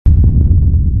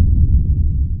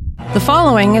The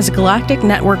following is a Galactic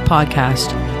Network podcast.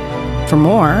 For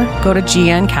more, go to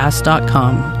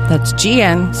gncast.com. That's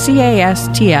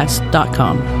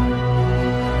GNCASTS.com.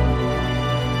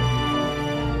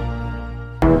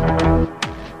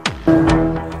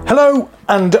 Hello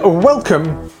and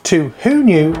welcome to Who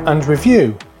Knew and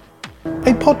Review,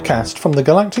 a podcast from the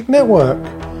Galactic Network.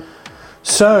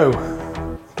 So,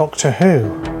 Doctor Who,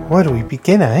 where do we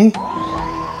begin, eh?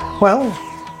 Well,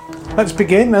 let's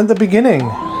begin at the beginning.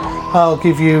 I'll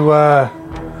give you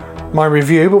my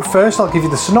review, but first I'll give you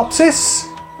the synopsis,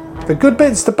 the good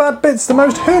bits, the bad bits, the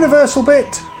most universal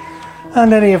bit,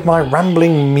 and any of my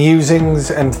rambling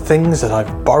musings and things that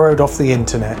I've borrowed off the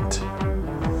internet.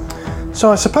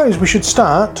 So I suppose we should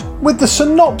start with the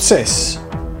synopsis.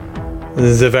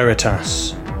 The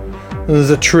Veritas.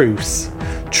 The truth.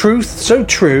 Truth so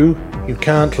true you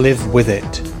can't live with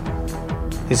it.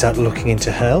 Is that looking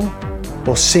into hell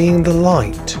or seeing the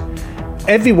light?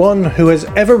 Everyone who has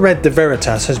ever read the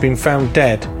Veritas has been found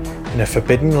dead in a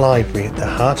forbidden library at the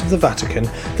heart of the Vatican.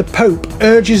 The Pope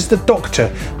urges the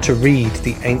Doctor to read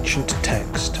the ancient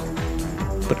text.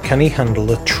 But can he handle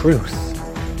the truth?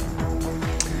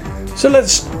 So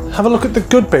let's have a look at the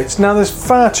good bits. Now there's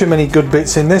far too many good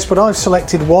bits in this, but I've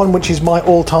selected one which is my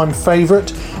all-time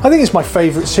favourite. I think it's my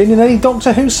favourite scene in any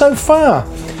Doctor Who so far.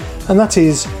 And that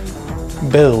is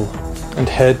Bill and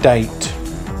her date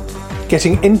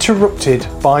getting interrupted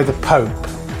by the Pope.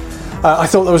 I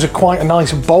thought that was quite a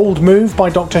nice bold move by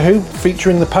Doctor Who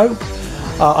featuring the Pope.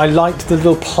 I liked the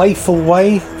little playful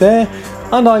way there,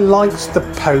 and I liked the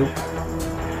Pope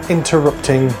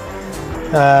interrupting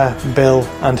Bill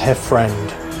and her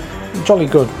friend. Jolly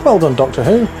good. Well done, Doctor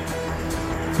Who.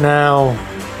 Now,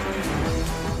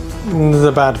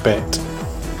 the bad bit.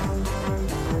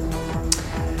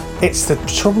 It's the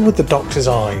trouble with the Doctor's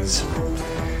eyes.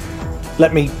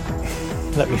 Let me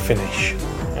finish.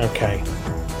 Okay.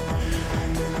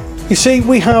 You see,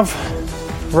 we have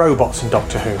robots in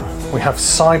Doctor Who. We have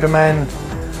Cybermen.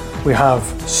 We have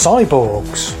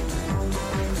cyborgs.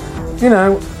 You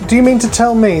know, do you mean to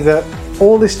tell me that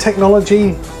all this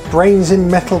technology, brains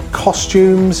in metal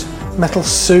costumes, metal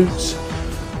suits,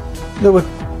 that we're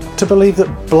to believe that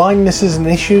blindness is an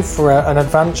issue for an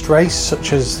advanced race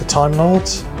such as the Time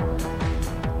Lords?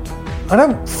 I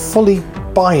don't fully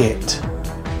buy it.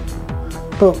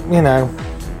 But, you know,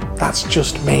 that's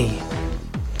just me.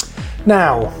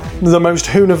 Now, the most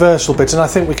universal bit, and I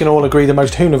think we can all agree the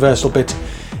most universal bit,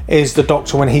 is the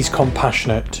Doctor when he's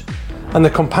compassionate. And the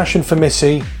compassion for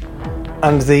Missy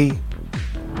and the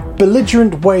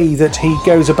belligerent way that he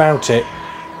goes about it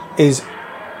is,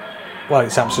 well,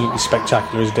 it's absolutely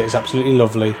spectacular, isn't it? It's absolutely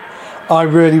lovely. I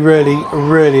really, really,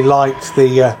 really liked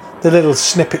the little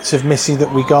snippets of Missy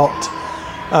that we got.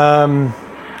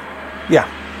 Yeah.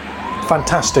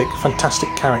 Fantastic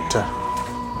character.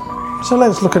 So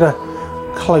let's look at a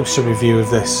closer review of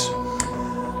this.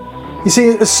 You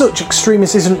see, as such,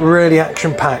 Extremis isn't really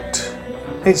action-packed.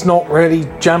 It's not really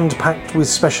jammed-packed with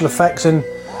special effects, and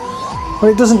well,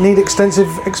 it doesn't need extensive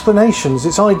explanations.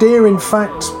 Its idea, in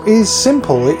fact, is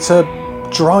simple. It's a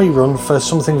dry run for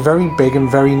something very big and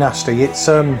very nasty. It's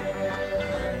a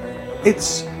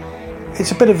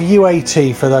bit of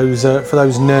UAT for those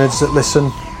nerds that listen.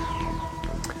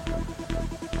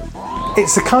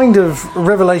 It's the kind of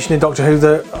revelation in Doctor Who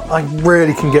that I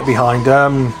really can get behind.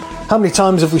 How many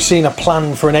times have we seen a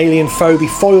plan for an alien foe be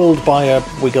foiled by a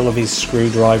wiggle of his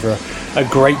screwdriver, a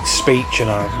great speech and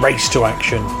a race to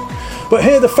action? But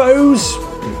here the foes,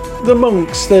 the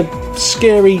monks, the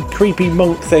scary, creepy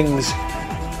monk things,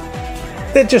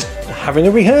 they're just having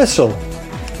a rehearsal,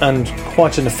 and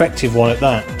quite an effective one at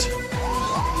that.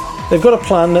 They've got a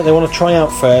plan that they want to try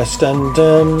out first, and,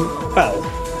 well,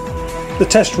 the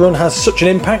test run has such an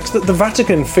impact that the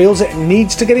Vatican feels it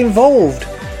needs to get involved.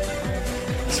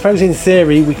 I suppose in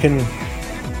theory they can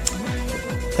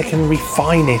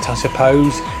refine it, I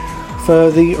suppose,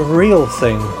 for the real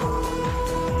thing.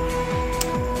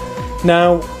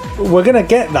 Now, we're going to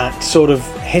get that sort of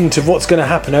hint of what's going to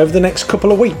happen over the next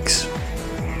couple of weeks.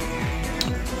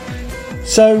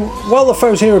 So, while the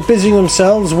foes here are busying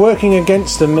themselves, working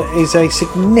against them is a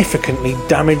significantly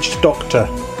damaged Doctor.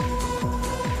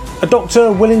 A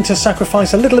Doctor willing to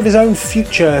sacrifice a little of his own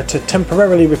future to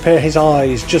temporarily repair his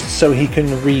eyes just so he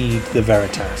can read the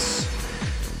Veritas.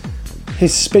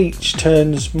 His speech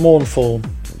turns mournful,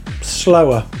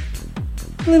 slower,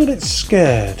 a little bit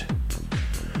scared.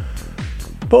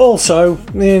 But also,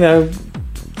 you know,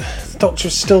 the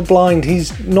Doctor's still blind.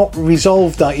 He's not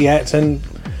resolved that yet, and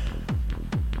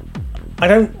I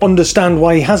don't understand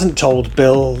why he hasn't told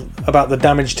Bill about the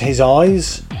damage to his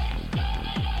eyes.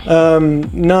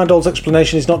 Nardol's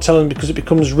explanation is not telling because it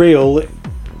becomes real.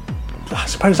 I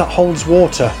suppose that holds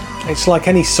water. It's like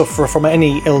any sufferer from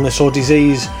any illness or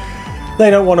disease. They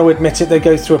don't want to admit it. They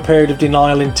go through a period of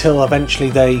denial until eventually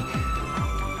they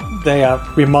are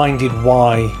reminded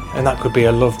why. And that could be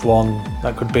a loved one,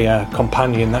 that could be a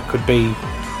companion, that could be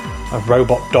a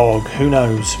robot dog, who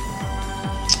knows.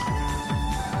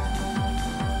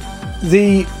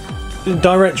 The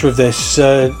director of this,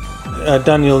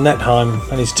 Daniel Nettheim,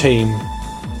 and his team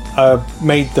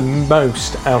made the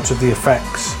most out of the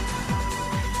effects,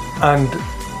 and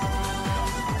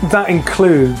that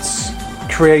includes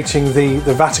creating the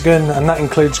Vatican, and that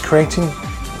includes creating,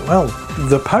 well,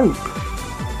 the Pope.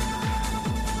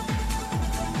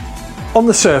 On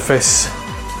the surface,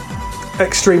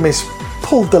 extremists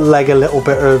pulled the leg a little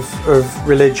bit of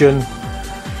religion.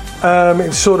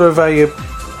 It's sort of a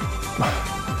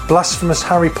blasphemous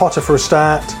Harry Potter for a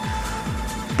start,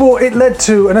 but it led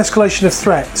to an escalation of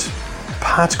threat.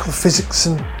 Particle physics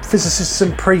and physicists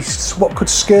and priests, what could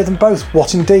scare them both?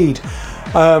 What indeed?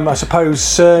 I suppose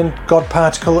CERN, God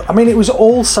particle. I mean, it was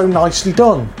all so nicely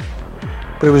done,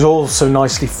 but it was also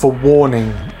nicely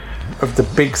forewarning of the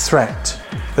big threat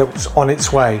that was on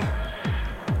its way.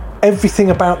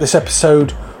 Everything about this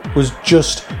episode was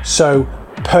just so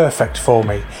perfect for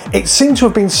me. It seemed to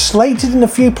have been slated in a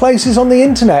few places on the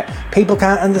internet. People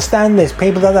can't understand this.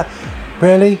 People that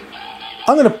really.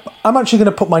 I'm actually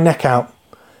gonna put my neck out.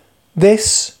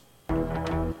 This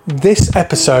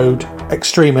episode,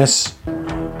 Extremis,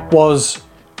 was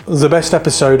the best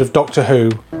episode of Doctor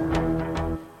Who.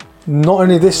 Not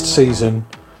only this season,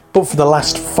 but for the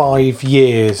last 5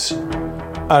 years.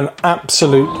 An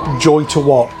absolute joy to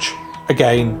watch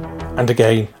again and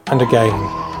again and again.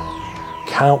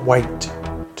 Can't wait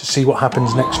to see what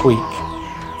happens next week.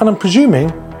 And I'm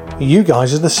presuming you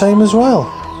guys are the same as well.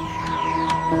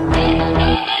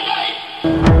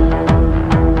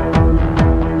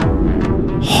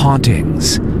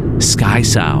 Hauntings, sky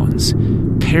sounds,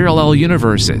 parallel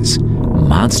universes,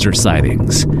 monster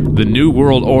sightings, the New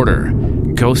World Order,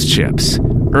 ghost ships,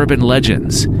 urban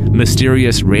legends,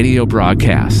 mysterious radio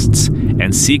broadcasts,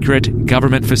 and secret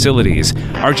government facilities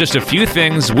are just a few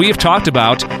things we've talked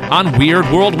about on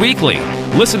Weird World Weekly.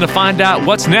 Listen to find out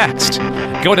what's next.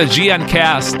 Go to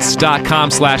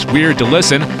gncasts.com/weird to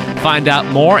listen, find out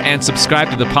more, and subscribe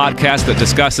to the podcast that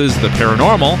discusses the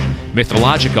paranormal,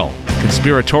 mythological,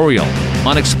 conspiratorial,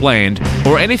 unexplained,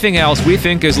 or anything else we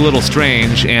think is a little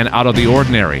strange and out of the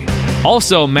ordinary.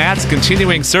 Also, Matt's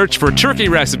continuing search for turkey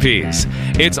recipes.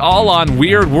 It's all on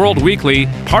Weird World Weekly,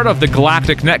 part of the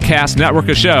Galactic Netcast network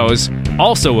of shows,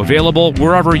 also available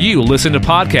wherever you listen to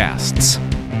podcasts.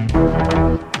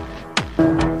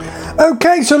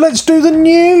 Okay, so let's do the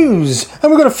news.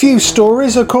 And we've got a few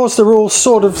stories. Of course, they're all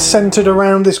sort of centred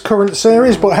around this current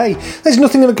series, but hey, there's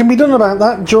nothing that can be done about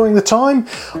that during the time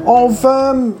of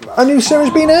a new series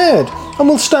being aired. And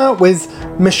we'll start with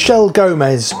Michelle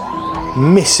Gomez,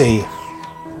 Missy.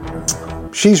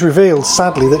 She's revealed,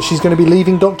 sadly, that she's going to be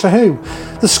leaving Doctor Who.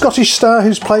 The Scottish star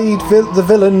who's played the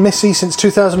villain Missy since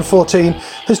 2014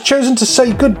 has chosen to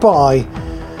say goodbye.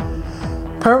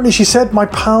 Apparently she said, "My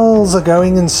pals are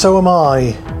going and so am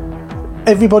I.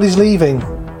 Everybody's leaving,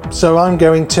 so I'm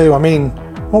going too. I mean,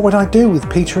 what would I do with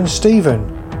Peter and Stephen?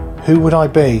 Who would I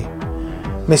be?"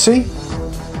 Missy?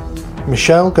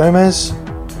 Michelle Gomez?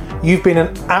 You've been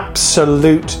an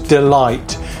absolute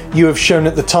delight. You have shown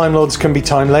that the Time Lords can be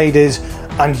Time Ladies,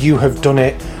 and you have done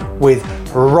it with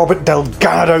Robert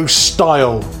Delgado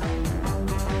style.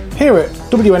 Here at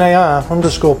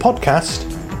WNAR_podcast,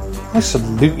 I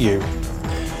salute you.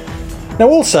 Now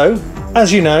also,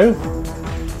 as you know,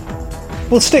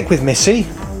 we'll stick with Missy,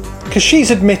 because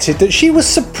she's admitted that she was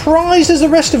surprised as the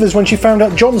rest of us when she found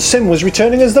out John Sim was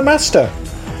returning as the Master.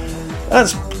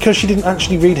 That's because she didn't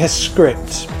actually read his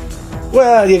script.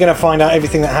 Well, you're going to find out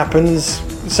everything that happens,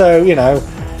 so, you know,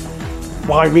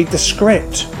 why read the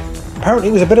script? Apparently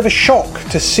it was a bit of a shock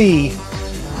to see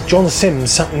John Sim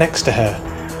sat next to her.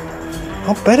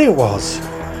 I bet it was.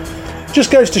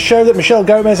 Just goes to show that Michelle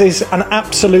Gomez is an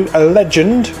absolute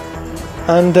legend,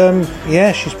 and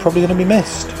yeah, she's probably going to be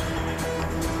missed.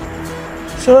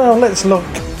 So let's look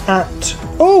at...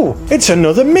 Oh, it's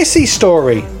another Missy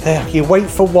story. There, you wait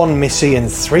for one Missy and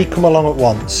 3 come along at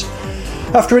once.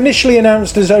 After initially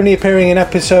announced as only appearing in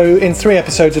 3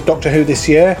 episodes of Doctor Who this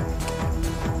year,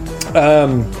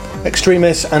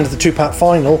 Extremis and the 2-part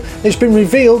final, it's been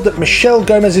revealed that Michelle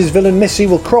Gomez's villain Missy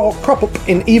will crop up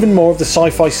in even more of the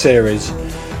sci-fi series.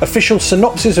 Official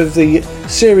synopsis of the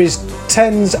Series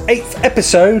 10's 8th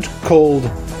episode, called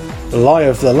Lie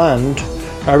of the Land,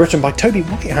 written by Toby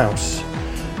Whitehouse,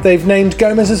 they've named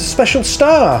Gomez as a special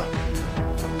star.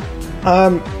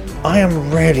 I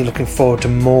am really looking forward to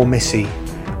more Missy.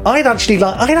 I'd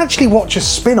actually watch a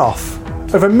spin-off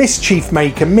of a mischief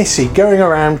maker, Missy, going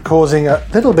around causing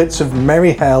little bits of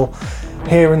merry hell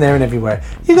here and there and everywhere.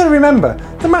 You've got to remember,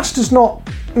 the Master's not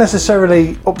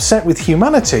necessarily upset with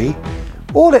humanity.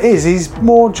 All it is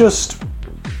more just,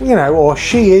 or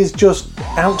she is just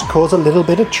out to cause a little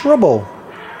bit of trouble.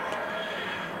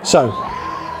 So,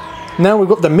 now we've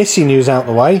got the Missy news out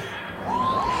the way,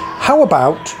 how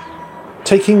about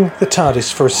taking the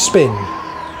TARDIS for a spin?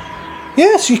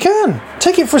 Yes, you can.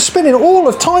 Take it for a spin in all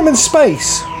of time and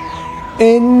space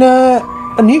in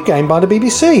a new game by the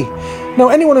BBC. Now,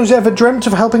 anyone who's ever dreamt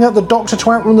of helping out the Doctor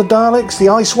to outrun the Daleks, the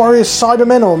Ice Warriors,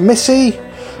 Cybermen or Missy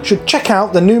should check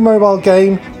out the new mobile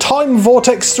game Time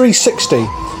Vortex 360.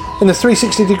 In the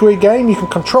 360-degree game, you can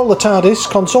control the TARDIS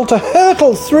console to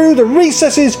hurtle through the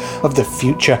recesses of the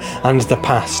future and the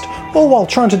past, all while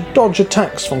trying to dodge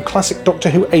attacks from classic Doctor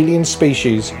Who alien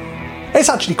species. It's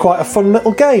actually quite a fun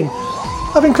little game.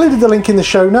 I've included the link in the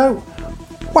show note.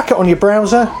 Whack it on your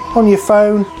browser, on your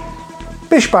phone.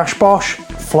 Bish bash bosh,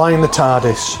 fly in the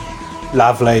TARDIS.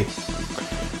 Lovely.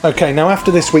 Okay, now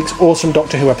after this week's awesome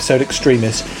Doctor Who episode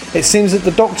Extremis, it seems that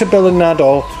the Dr. Bill and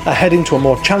Nardole are heading to a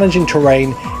more challenging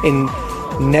terrain in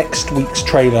next week's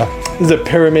trailer, The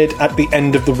Pyramid at the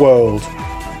End of the World.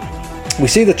 We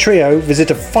see the trio visit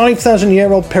a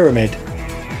 5,000-year-old pyramid,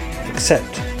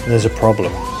 except there's a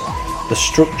problem. The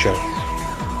structure.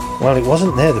 Well, it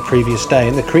wasn't there the previous day,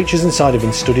 and the creatures inside have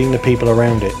been studying the people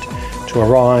around it to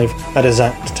arrive at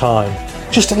exact time.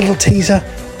 Just a little teaser.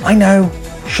 I know,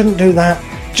 shouldn't do that.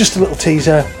 Just a little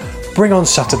teaser. Bring on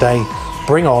Saturday.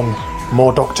 Bring on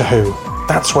more Doctor Who.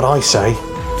 That's what I say.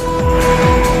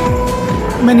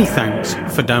 Many thanks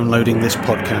for downloading this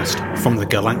podcast from the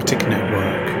Galactic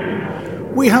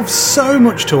Network. We have so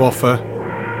much to offer.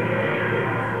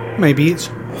 Maybe it's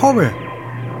horror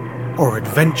or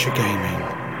adventure gaming.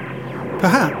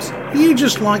 Perhaps you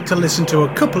just like to listen to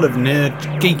a couple of nerds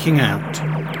geeking out.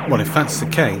 Well, if that's the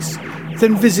case,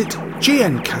 then visit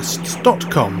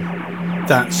gncasts.com.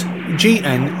 That's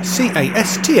gncasts.com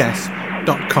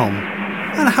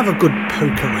and have a good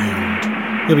poke around.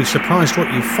 You'll be surprised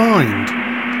what you find.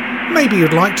 Maybe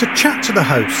you'd like to chat to the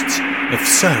hosts. If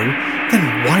so,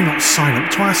 then why not sign up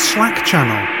to our Slack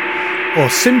channel? Or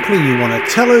simply you want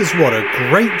to tell us what a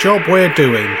great job we're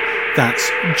doing. That's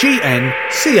gncasts.com.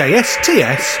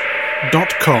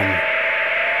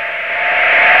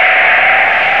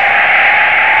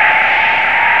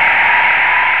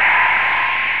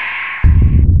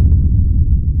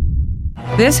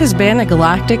 This has been a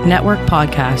Galactic Network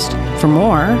podcast. For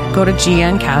more, go to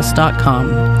gncast.com.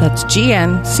 That's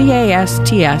gncast.com.